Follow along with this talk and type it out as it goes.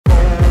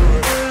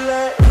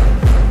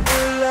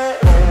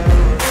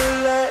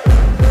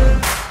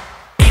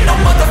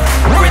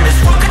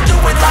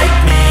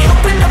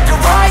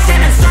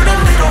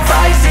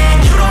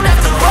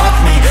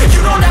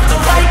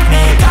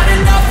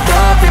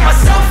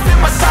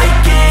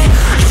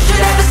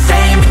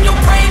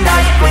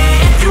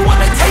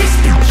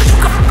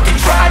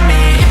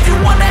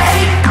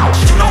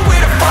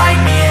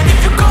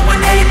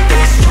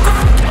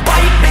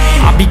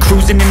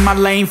my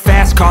lane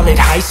fast, call it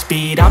high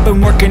speed. I've been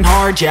working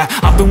hard, yeah,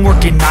 I've been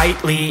working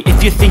nightly.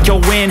 If you think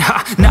you'll win,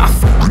 ha, nah,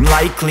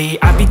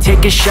 likely. I be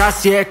taking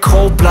shots, yeah,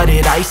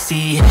 cold-blooded,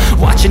 icy.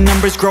 Watching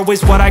numbers grow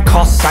is what I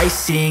call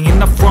sightseeing. In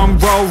the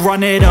front row,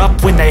 run it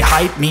up when they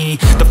hype me.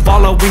 The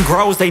following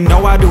grows, they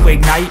know how to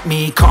ignite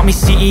me. Call me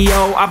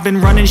CEO, I've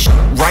been running shit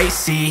right,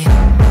 see.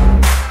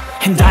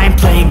 And I ain't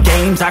playing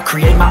games, I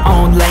create my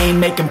own lane,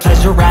 making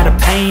pleasure out of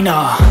pain,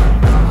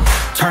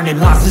 turning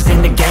losses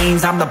into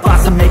gains. I'm the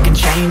boss, I'm making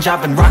change.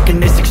 I've been rocking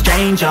this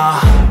exchange,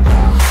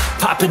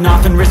 popping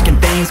off and risking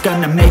things.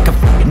 Gonna make a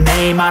f***ing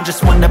name. I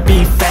just wanna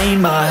be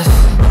famous,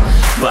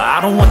 but I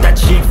don't want that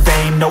cheap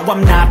fame. No,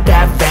 I'm not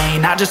that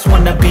vain. I just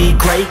wanna be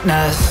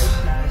greatness.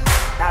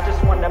 I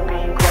just wanna be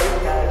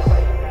greatness.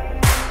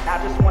 I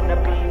just wanna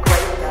be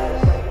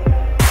greatness.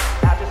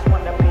 I just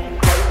wanna be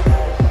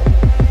greatness.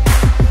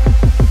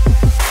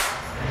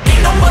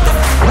 Ain't no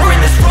motherfucker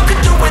in this world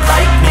could do it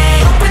like me.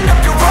 Open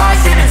up your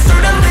eyes and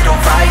insert a little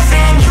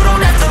rising. You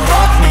don't have to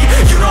love me,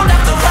 you don't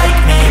have to like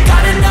me.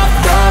 Got enough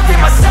love in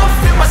myself,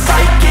 in my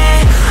psyche.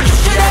 You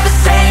should have the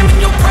same in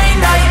your brain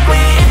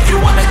nightly. If you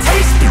wanna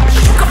taste me,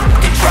 you can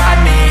fucking try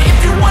me. If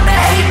you wanna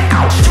hate me,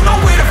 you know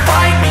where to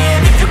find me.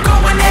 And if you go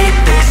and hate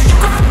this, you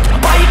can fucking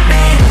bite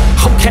me.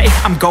 Okay,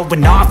 I'm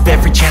going off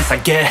every chance I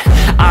get.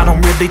 I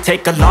don't really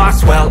take a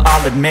loss, well,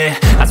 I'll admit.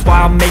 That's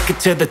why I'll make it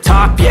to the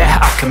top, yeah,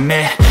 I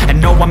commit.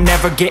 And no, I'm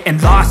never getting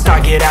lost, I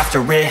get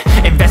after it.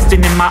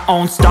 Investing in my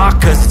own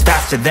stock, cause it's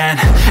faster than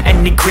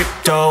any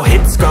crypto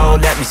hits go,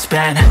 let me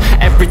spend.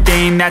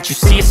 Everything that you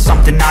see is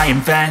something I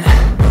invent,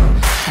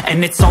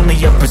 and it's only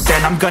a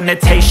percent. I'm gonna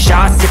take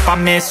shots, if I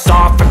miss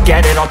all,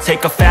 forget it. I'll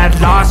take a fat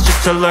loss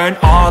just to learn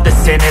all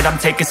that's in it. I'm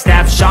taking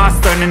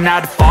snapshots, learning how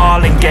to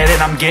fall and get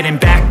it. I'm getting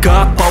back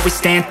up, always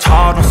stand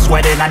tall, don't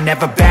sweat it. I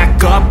never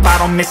back up, I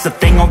don't miss a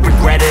thing or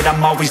regret it.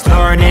 I'm always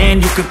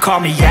learning, you could call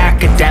me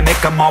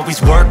academic. I'm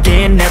always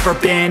working, never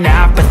been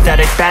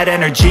apathetic. Bad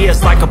energy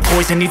is like a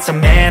poison, needs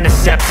some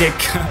antiseptic.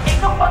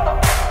 Ain't no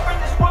motherfucker in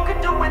this world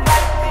could do it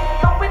like me.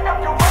 Open up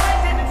your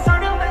eyes and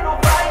insert a little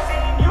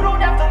rising. You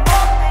don't have to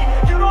love me,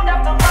 you don't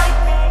have to like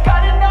me.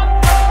 Got enough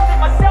love in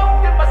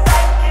myself, in my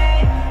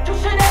psyche. You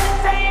should have the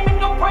same in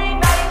your brain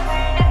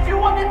nightly. If you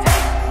wanna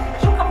taste me,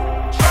 you can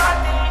try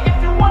me. If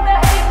you wanna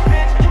hate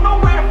bitch, you know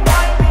where to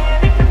find me.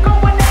 And if you go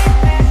and hate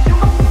this, you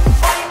can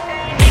fight me.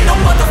 Ain't no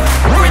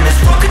motherfucker in this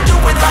world could do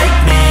it like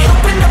me.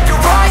 Open up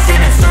your eyes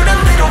and insert a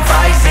little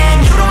rising.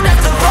 You don't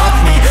have to love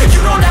me,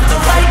 you don't have to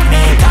like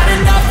me. Got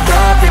enough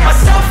love in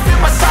myself, in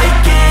my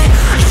psyche.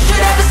 You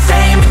should have the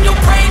same in your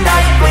brain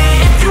nightly.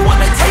 If you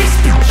wanna taste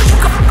me,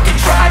 you can fucking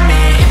try me.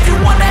 If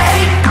you wanna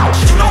hate me,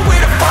 you know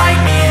where to find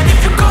me. And if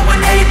you go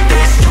and hate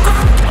this, you can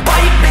fucking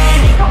bite me. No motherfucker in this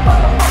world can do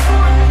it like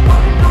me.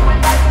 Open up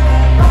your eyes and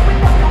insert a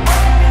little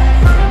rising.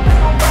 You don't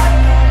have to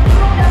love me,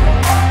 you don't have to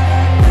like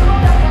me. Got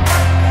enough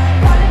love in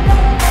myself.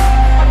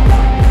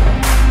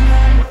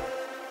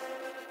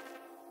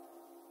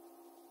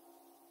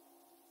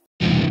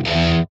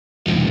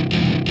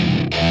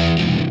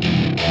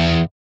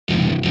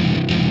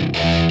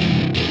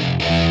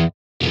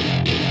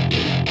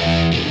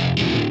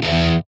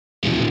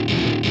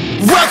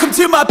 Welcome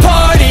to my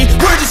party,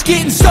 we're just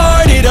getting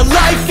started. A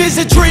life is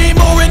a dream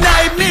or a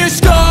nightmare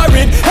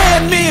scarring.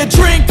 Hand me a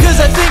drink cause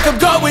I think I'm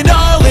going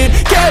all in.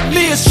 Get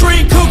me a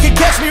shrink who can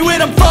catch me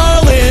when I'm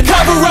falling.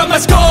 Cover up my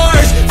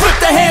scars, flip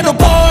the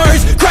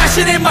handlebars.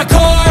 Crashing in my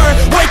car,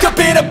 wake up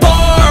in a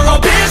bar. I'll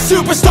be a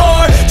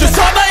superstar, just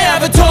on my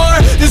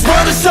avatar. This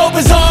world is so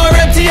bizarre,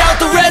 empty out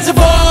the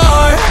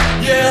reservoir.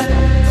 Yeah,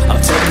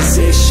 I'm taking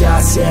 6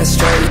 shots, yeah,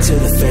 straight to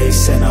the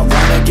face. And I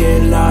wanna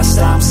get lost,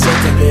 I'm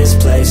sick of this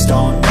place.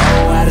 Don't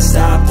know how to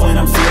stop when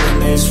I'm feeling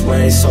this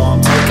way. So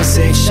I'm taking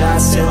 6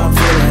 shots till I'm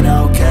feeling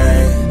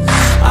okay.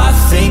 I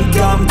think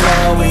I'm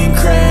going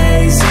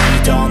crazy,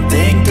 don't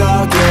think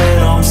I'll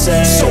get home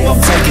safe. So I'm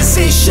taking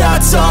 6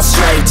 shots, all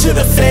straight to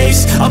the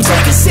face. I'm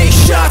taking 6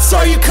 shots,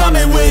 are you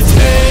coming with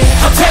me?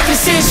 I'm taking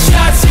 6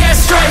 shots, yeah,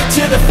 straight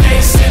to the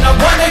face. And I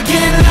wanna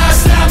get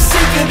lost, I'm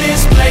sick of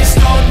this place.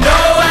 Don't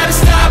know how to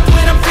stop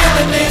when I'm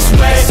feeling this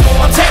way. So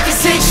I'm taking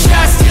 6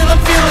 shots till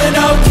I'm feeling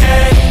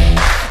okay.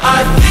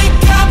 I think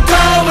I'm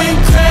going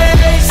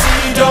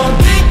crazy, don't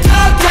think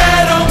I'll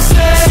get home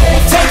safe. So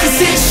I'm taking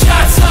 6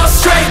 shots, all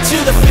straight to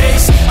the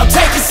face. I'm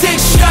taking 6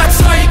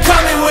 shots, are you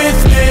coming with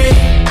me?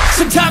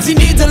 Sometimes you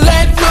need to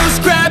let loose,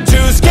 grab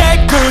juice,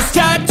 get goose,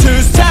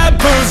 tattoos,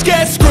 taboos,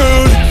 get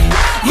screwed.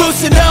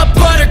 Loosen up,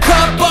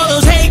 buttercup, all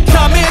those hate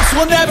comments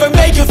will never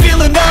make you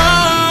feel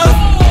enough.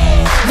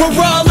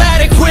 We're all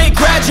adequate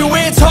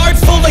graduates,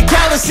 hearts full of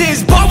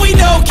calluses, but we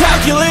know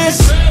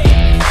calculus.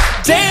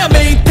 Damn,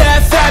 ain't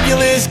that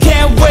fabulous?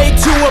 Can't wait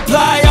to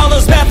apply all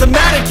those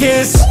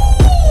mathematicus.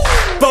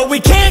 But we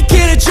can't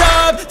get a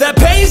job that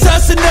pays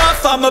us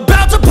enough. I'm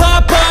about to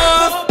pop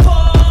up.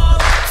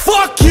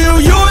 Fuck you,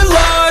 you're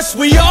lost.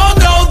 We all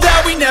know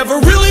that we never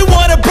really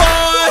want a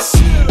boss.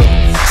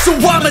 So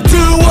I'ma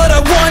do what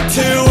I want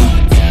to,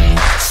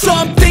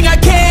 something I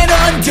can't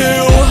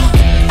undo.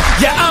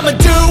 Yeah, I'ma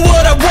do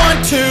what I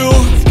want to,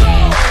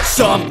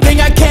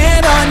 something I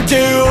can't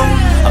undo.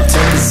 I'm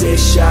taking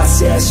 6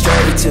 shots, yeah,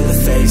 straight to the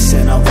face.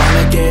 And I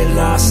wanna get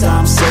lost,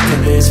 I'm sick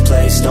of this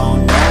place.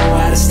 Don't know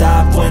how to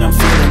stop when I'm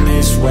feeling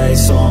this way.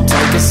 So I'm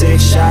taking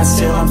 6 shots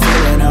till I'm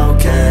feeling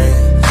okay.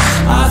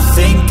 I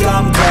think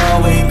I'm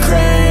going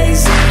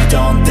crazy,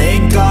 don't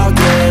think I'll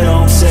get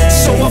home safe.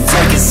 So I'm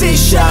taking 6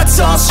 shots,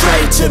 all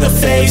straight to the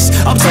face.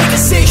 I'm taking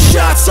 6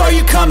 shots, are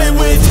you coming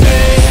with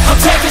me? I'm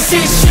taking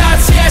 6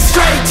 shots, yeah,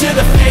 straight to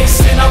the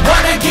face. And I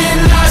wanna get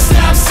lost,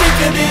 I'm sick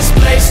of this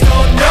place.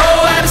 Don't know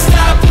how to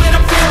stop when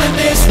I'm feeling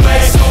this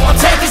way. So I'm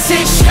taking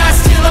 6 shots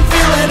till I'm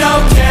feeling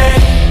okay.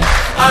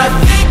 I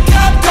think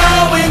I'm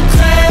going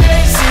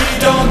crazy,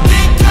 don't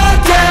think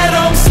I'll get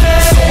home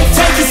safe. So I'm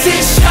taking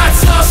 6 shots,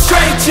 all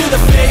straight to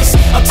the face.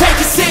 I'm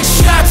taking 6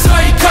 shots,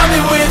 are you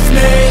coming with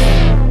me?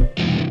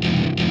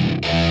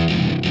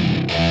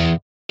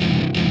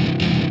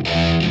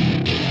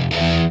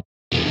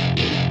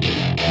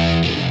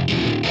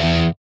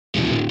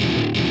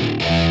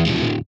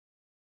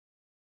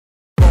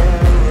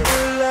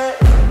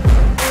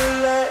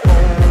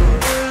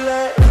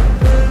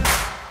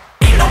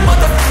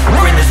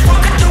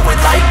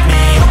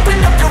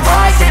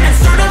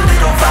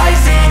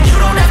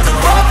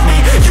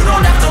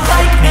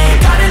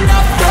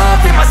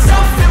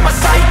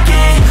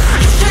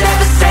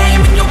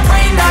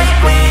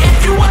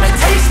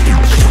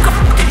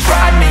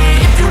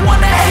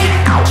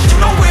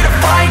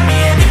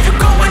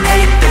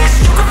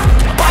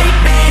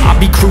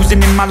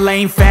 In my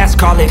lane fast,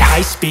 call it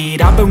high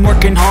speed. I've been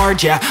working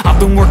hard, yeah, I've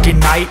been working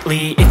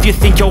nightly. If you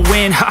think you'll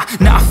win, ha,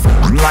 not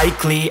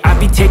likely. I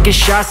be taking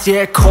shots,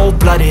 yeah,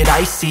 cold-blooded,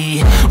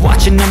 icy.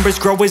 Watching numbers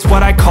grow is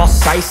what I call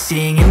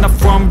sightseeing. In the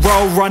front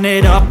row, run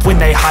it up when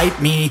they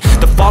hype me.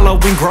 The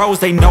following grows,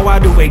 they know how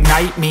to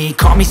ignite me.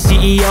 Call me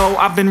CEO,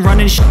 I've been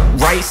running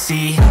right,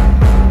 see.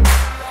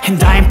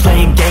 And I ain't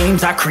playing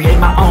games, I create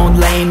my own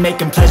lane,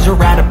 making pleasure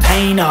out of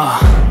pain,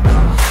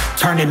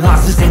 turning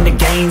losses into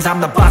gains.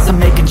 I'm the boss, I'm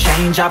making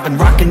change. I've been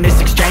rocking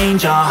this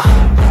exchange,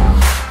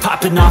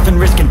 popping off and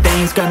risking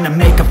things. Gonna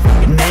make a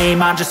f***ing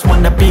name. I just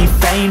wanna be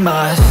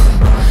famous,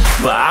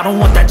 but I don't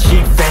want that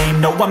cheap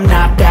fame. No, I'm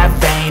not that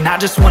vain. I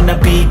just wanna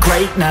be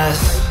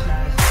greatness.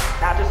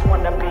 I just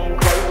wanna be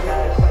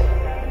greatness.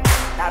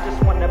 I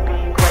just wanna be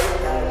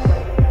greatness.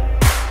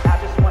 I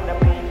just wanna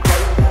be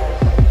greatness.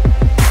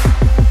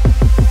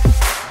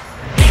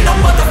 Ain't no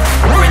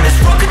motherfucker in this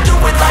world could do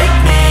it like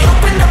me.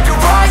 Open up your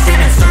eyes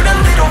and insert a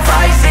little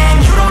rising.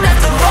 You don't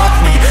have to love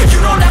me, you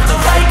don't have to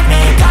like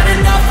me. Got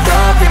enough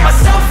love in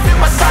myself, in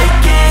my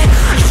psyche.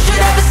 You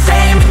should have the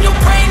same in your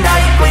brain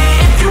nightly.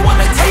 If you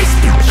wanna taste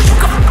me, you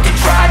can fucking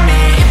try me.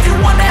 If you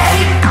wanna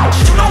hate me,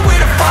 you know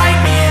where to find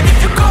me. And if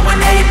you're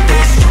going hate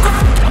this, you can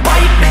fucking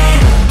bite me.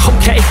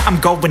 Okay, I'm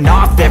going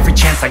off every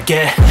chance I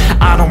get.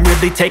 I don't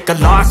really take a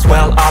loss,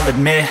 well, I'll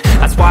admit.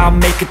 That's why I'll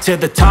make it to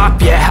the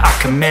top, yeah, I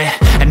commit.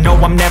 And no,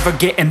 I'm never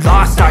getting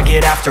lost, I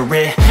get after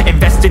it.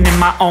 Investing in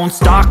my own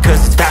stock,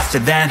 cause it's faster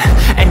than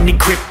any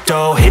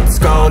crypto hits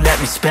go, let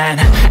me spend.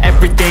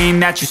 Everything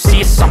that you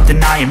see is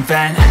something I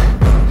invent,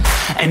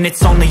 and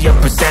it's only a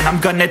percent. I'm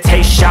gonna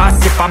take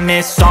shots, if I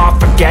miss all,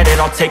 forget it.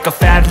 I'll take a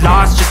fat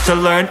loss just to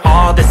learn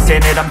all that's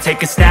in it. I'm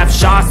taking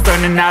snapshots,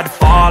 learning how to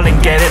fall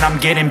and get it. I'm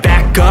getting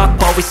back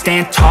up, always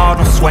stand tall,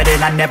 don't sweat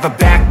it. I never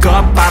back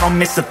up, I don't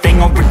miss a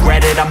thing or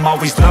regret it. I'm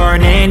always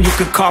learning, you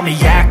could call me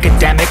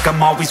academic.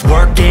 I'm always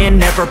working,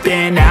 never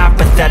been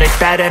apathetic.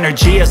 Bad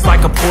energy is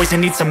like a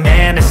poison, needs some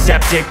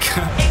antiseptic.